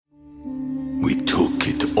We took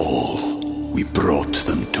it all. We brought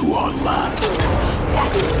them to our land.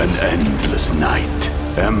 An endless night,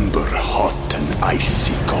 ember hot and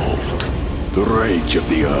icy cold. The rage of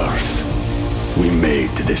the earth. We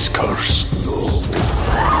made this curse.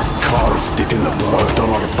 Carved it in the blood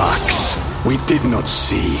on our backs. We did not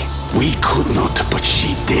see. We could not, but she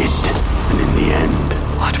did. And in the end...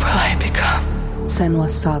 What will I become?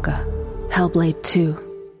 Senua's Saga. Hellblade 2.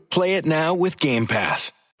 Play it now with Game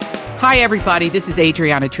Pass. Hi, everybody. This is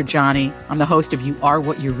Adriana Trajani. I'm the host of You Are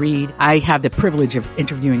What You Read. I have the privilege of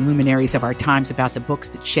interviewing luminaries of our times about the books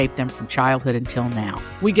that shaped them from childhood until now.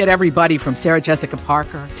 We get everybody from Sarah Jessica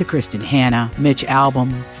Parker to Kristen Hanna, Mitch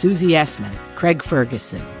Albom, Susie Essman, Craig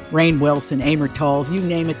Ferguson, Rainn Wilson, Amor Tolls, you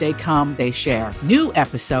name it, they come, they share. New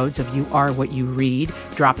episodes of You Are What You Read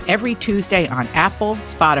drop every Tuesday on Apple,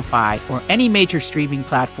 Spotify, or any major streaming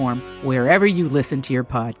platform wherever you listen to your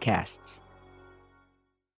podcasts.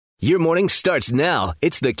 Your morning starts now.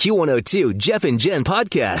 It's the Q102 Jeff and Jen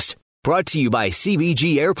podcast, brought to you by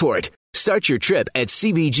CBG Airport. Start your trip at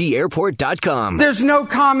CBGAirport.com. There's no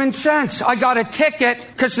common sense. I got a ticket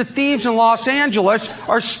because the thieves in Los Angeles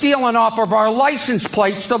are stealing off of our license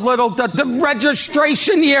plates the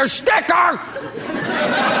registration year sticker.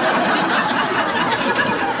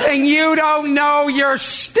 And you don't know your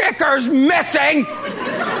sticker's missing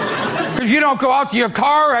because you don't go out to your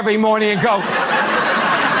car every morning and go,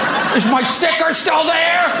 is my sticker still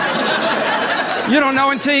there? You don't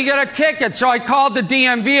know until you get a ticket. So I called the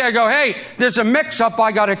DMV. I go, hey, there's a mix-up.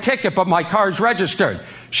 I got a ticket, but my car's registered.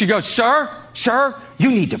 She goes, sir,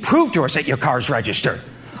 you need to prove to us that your car's registered.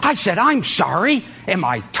 I said, I'm sorry. Am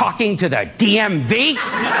I talking to the DMV?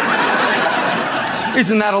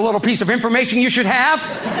 Isn't that a little piece of information you should have?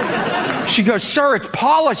 She goes, sir, it's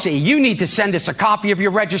policy. You need to send us a copy of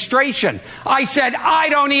your registration. I said, I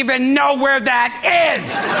don't even know where that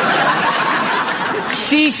is.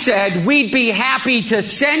 She said, we'd be happy to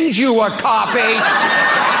send you a copy.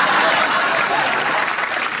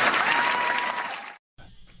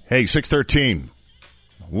 Hey, 6:13.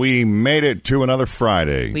 We made it to another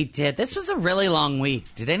Friday. We did. This was a really long week.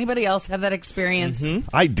 Did anybody else have that experience? Mm-hmm.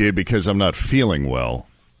 I did because I'm not feeling well.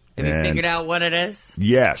 Have you figured out what it is?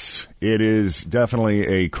 Yes, it is definitely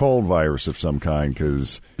a cold virus of some kind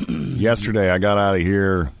because yesterday I got out of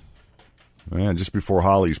here just before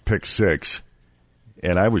Holly's pick 6,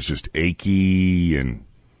 and I was just achy and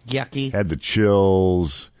yucky. Had the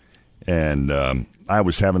chills, and I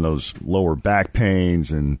was having those lower back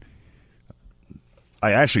pains, and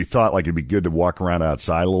I actually thought like it'd be good to walk around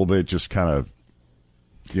outside a little bit, just kind of,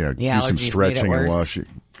 do some stretching and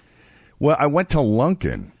washing. Well, I went to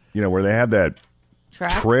Lunken, where they have that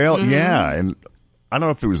trail. Mm-hmm. Yeah, and I don't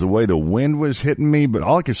know if it was the way the wind was hitting me, but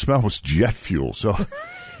all I could smell was jet fuel. So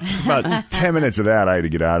about 10 minutes of that, I had to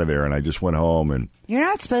get out of there, and I just went home. And you're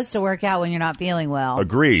not supposed to work out when you're not feeling well.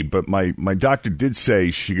 Agreed, but my doctor did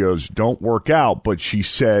say, she goes, don't work out, but she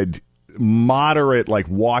said moderate, like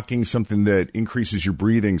walking, something that increases your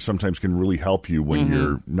breathing sometimes can really help you when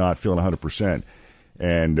you're not feeling 100%.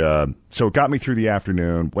 And so it got me through the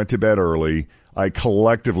afternoon, went to bed early. I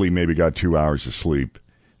collectively maybe got 2 hours of sleep.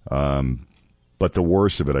 But the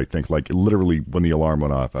worst of it, I think, like literally when the alarm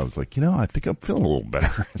went off, I was like, I think I'm feeling a little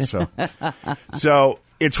better. So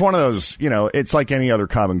it's one of those, it's like any other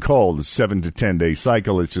common cold. It's 7 to 10 day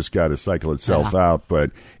cycle. It's just got to cycle itself out.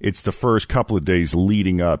 But it's the first couple of days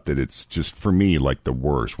leading up that it's just, for me, like the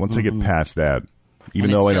worst. Once I get past that, even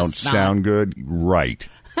though I don't sound good, right.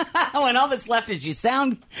 When all that's left is you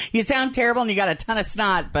sound terrible and you got a ton of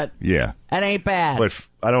snot, but yeah, that ain't bad. But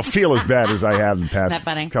I don't feel as bad as I have in the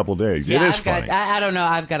past couple of days. Yeah, it is funny. I don't know.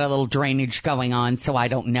 I've got a little drainage going on, so I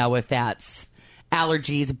don't know if that's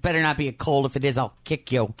allergies. It better not be a cold. If it is, I'll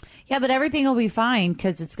kick you. Yeah, but everything will be fine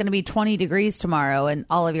because it's going to be 20 degrees tomorrow, and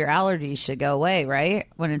all of your allergies should go away, right?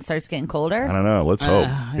 When it starts getting colder. I don't know. Let's hope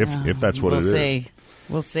if that's what it is.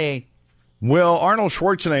 We'll see. Will Arnold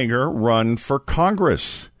Schwarzenegger run for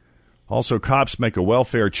Congress? Also, cops make a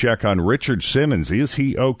welfare check on Richard Simmons. Is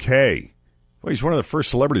he okay? Well, he's one of the first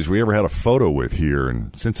celebrities we ever had a photo with here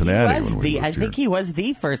in Cincinnati. I think he was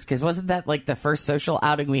the first, because wasn't that like the first social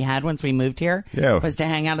outing we had once we moved here? Yeah. Was to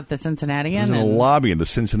hang out at the Cincinnatian. It was in the lobby of the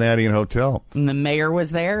Cincinnatian Hotel. And the mayor was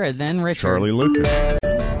there, and then Richard. Charlie Lucas.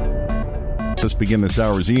 Let's begin this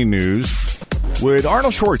hour's E! News with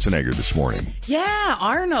Arnold Schwarzenegger this morning. Yeah,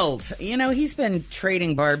 Arnold. He's been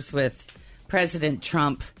trading barbs with President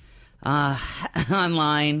Trump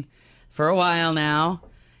online for a while now.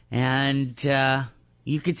 And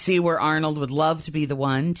you could see where Arnold would love to be the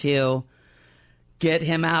one to get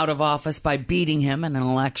him out of office by beating him in an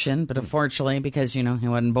election. But unfortunately, because, he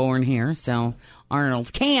wasn't born here, so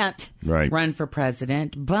Arnold can't run for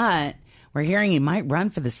president. But we're hearing he might run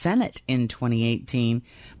for the Senate in 2018,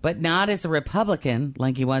 but not as a Republican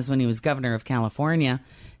like he was when he was governor of California.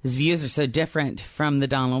 His views are so different from the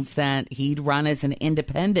Donalds that he'd run as an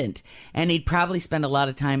independent, and he'd probably spend a lot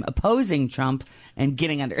of time opposing Trump and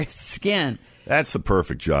getting under his skin. That's the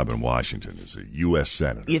perfect job in Washington, as a U.S.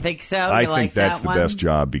 Senator. You think so? I think that's the best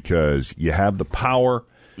job because you have the power,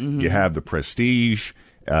 you have the prestige,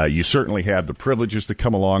 you certainly have the privileges that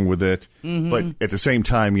come along with it, but at the same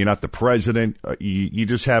time, you're not the president. You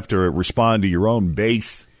just have to respond to your own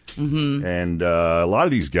base. And a lot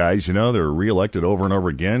of these guys, they're reelected over and over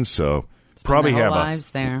again, so probably have a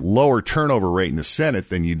lower turnover rate in the Senate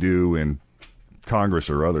than you do in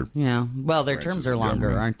Congress or other. Yeah, well, their terms are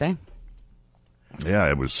longer, aren't they? Yeah,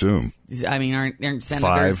 I would assume. I mean, aren't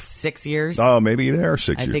senators 5? 6 years? Oh, maybe they are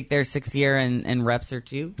 6 years. I think they're 6 year and reps are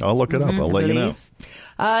 2. I'll look it up. I'll let you know.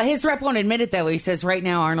 His rep won't admit it, though. He says right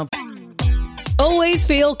now, Arnold... Always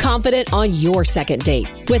feel confident on your second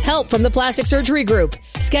date with help from the Plastic Surgery Group.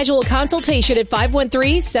 Schedule a consultation at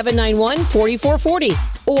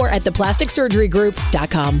 513-791-4440 or at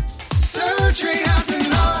theplasticsurgerygroup.com. Surgery has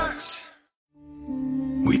an art.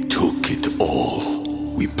 We took it all.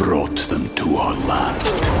 We brought them to our land.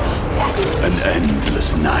 An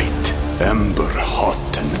endless night, ember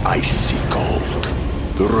hot and icy cold.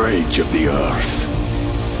 The rage of the earth.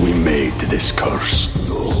 We made this curse.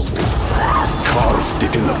 Carved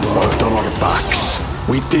it in the blood on our backs.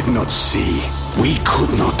 We did not see. We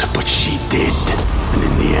could not, but she did. And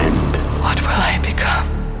in the end, what will I become?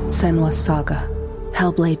 Senua's Saga.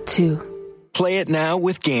 Hellblade 2. Play it now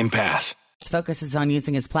with Game Pass. His focus is on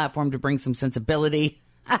using his platform to bring some sensibility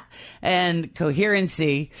and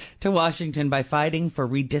coherency to Washington by fighting for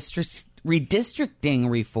redistricting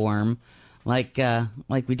reform. Like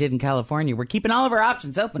we did in California. We're keeping all of our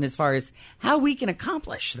options open as far as how we can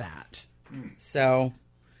accomplish that. So,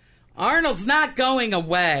 Arnold's not going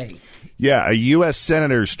away. Yeah, a U.S.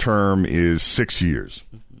 Senator's term is 6 years.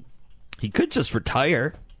 He could just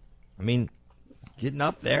retire. I mean, getting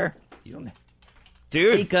up there. You don't...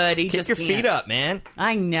 Dude, he could. He kick just your can't. feet up, man.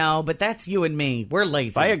 I know, but that's you and me. We're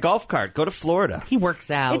lazy. Buy a golf cart. Go to Florida. He works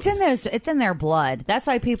out. It's in their blood. That's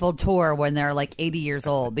why people tour when they're like 80 years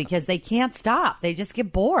old, because they can't stop. They just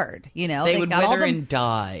get bored. They would wither and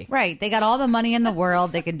die. Right. They got all the money in the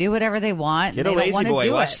world. They can do whatever they want. Get a lazy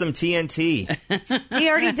boy. Watch some TNT. He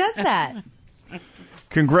already does that.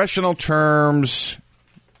 Congressional terms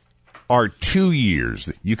are 2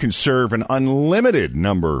 years. You can serve an unlimited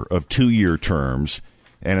number of 2-year terms,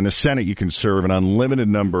 and in the Senate you can serve an unlimited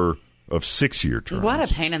number of 6-year terms. What a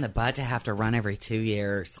pain in the butt to have to run every 2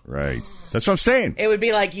 years. Right. That's what I'm saying. It would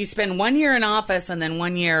be like you spend 1 year in office and then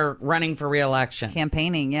 1 year running for re-election.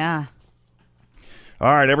 Campaigning, yeah.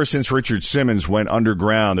 All right, ever since Richard Simmons went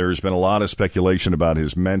underground, there's been a lot of speculation about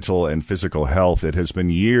his mental and physical health. It has been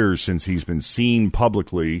years since he's been seen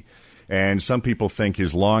publicly, and some people think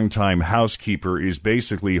his longtime housekeeper is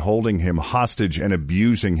basically holding him hostage and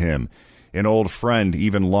abusing him. An old friend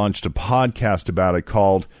even launched a podcast about it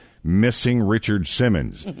called Missing Richard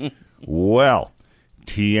Simmons. Well,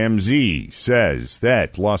 TMZ says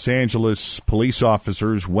that Los Angeles police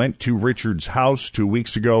officers went to Richard's house 2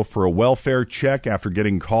 weeks ago for a welfare check after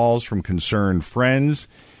getting calls from concerned friends.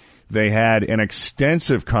 They had an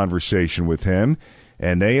extensive conversation with him,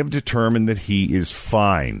 and they have determined that he is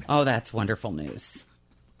fine. Oh, that's wonderful news.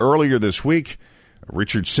 Earlier this week,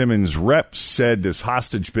 Richard Simmons' rep said this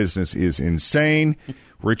hostage business is insane.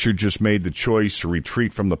 Richard just made the choice to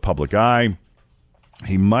retreat from the public eye.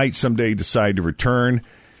 He might someday decide to return.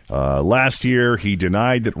 Last year, he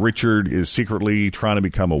denied that Richard is secretly trying to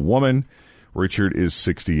become a woman. Richard is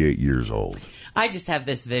 68 years old. I just have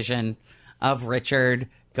this vision of Richard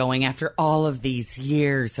going after all of these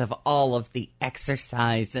years of all of the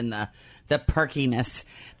exercise and the perkiness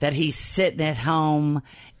that he's sitting at home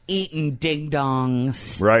eating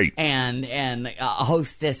ding-dongs, right, and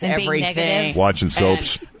hostess and everything, watching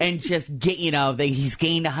soaps, and just get he's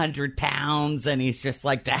gained 100 pounds, and he's just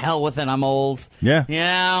like, to hell with it, I'm old.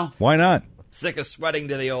 Yeah, why not? Sick of sweating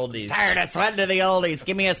to the oldies. Tired of sweating to the oldies.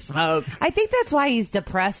 Give me a smoke. I think that's why he's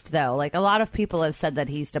depressed, though. Like, a lot of people have said that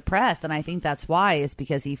he's depressed, and I think that's why, is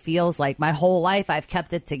because he feels like, my whole life I've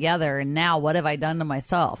kept it together, and now what have I done to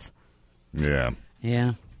myself? Yeah.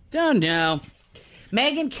 Don't know.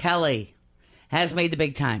 Megyn Kelly has made the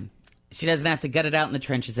big time. She doesn't have to gut it out in the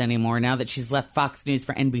trenches anymore now that she's left Fox News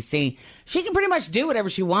for NBC. She can pretty much do whatever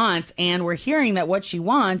she wants, and we're hearing that what she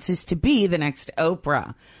wants is to be the next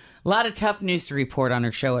Oprah. A lot of tough news to report on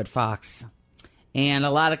her show at Fox. and a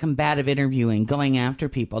lot of combative interviewing, going after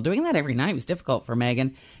people. Doing that every night was difficult for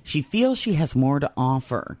Meghan. She feels she has more to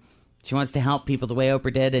offer. She wants to help people the way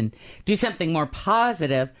Oprah did and do something more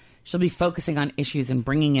positive. She'll be focusing on issues and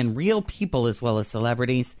bringing in real people as well as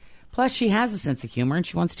celebrities. Plus, she has a sense of humor and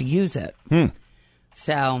she wants to use it.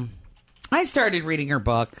 So, I started reading her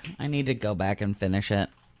book. I need to go back and finish it.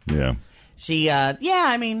 Yeah.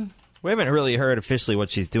 We haven't really heard officially what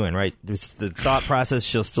she's doing, right? There's the thought process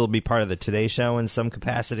she'll still be part of the Today Show in some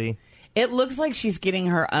capacity. It looks like she's getting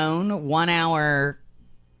her own 1 hour,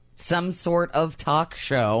 some sort of talk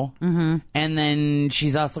show. Mm-hmm. And then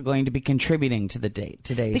she's also going to be contributing to the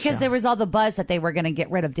Today Show. Because there was all the buzz that they were going to get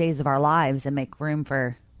rid of Days of Our Lives and make room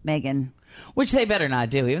for Meghan. Which they better not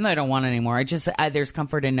do, even though I don't want it anymore. There's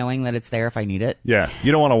comfort in knowing that it's there if I need it. Yeah,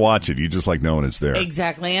 you don't want to watch it. You just like knowing it's there.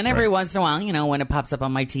 Exactly. And every once in a while, when it pops up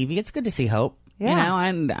on my TV, it's good to see Hope. Yeah.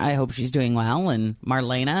 And I hope she's doing well. And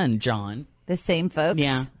Marlena and John. The same folks.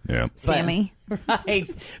 Yeah. Sammy. Right.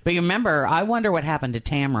 But you remember, I wonder what happened to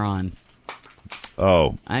Tamron.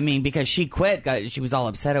 Oh. I mean, because she quit. She was all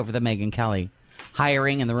upset over the Megyn Kelly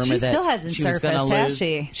hiring and the rumor she that still hasn't she was surfaced, going to has lose.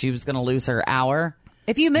 she? She was going to lose her hour.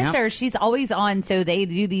 If you miss her, she's always on. So they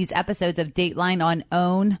do these episodes of Dateline on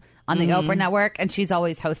OWN on the Oprah Network, and she's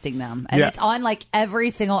always hosting them. And it's on like every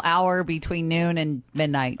single hour between noon and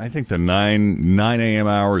midnight. I think the 9 a.m.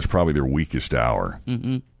 hour is probably their weakest hour.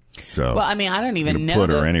 Mm-hmm. So, well, I mean, I don't even know. Put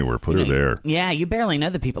her anywhere. Put her there. Yeah, you barely know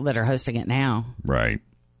the people that are hosting it now. Right.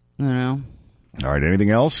 All right, anything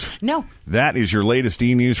else? No. That is your latest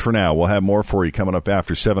E-News for now. We'll have more for you coming up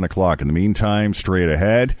after 7 o'clock. In the meantime, straight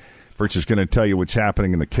ahead, Fritz is going to tell you what's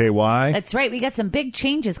happening in the KY. That's right. We got some big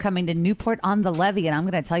changes coming to Newport on the Levee, and I'm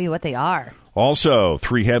going to tell you what they are. Also,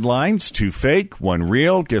 3 headlines, 2 fake, 1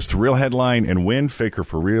 real. Guess the real headline and win. Faker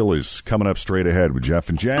for real is coming up straight ahead with Jeff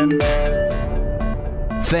and Jen.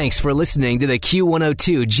 Thanks for listening to the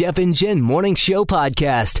Q102 Jeff and Jen Morning Show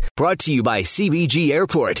podcast, brought to you by CBG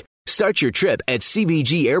Airport. Start your trip at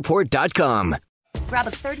CBGAirport.com. Grab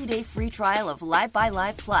a 30-day free trial of Live by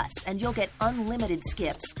Live Plus, and you'll get unlimited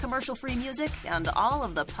skips, commercial-free music, and all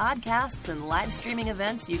of the podcasts and live streaming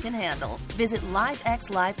events you can handle. Visit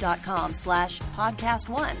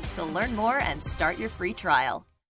livexlive.com/podcast1 to learn more and start your free trial.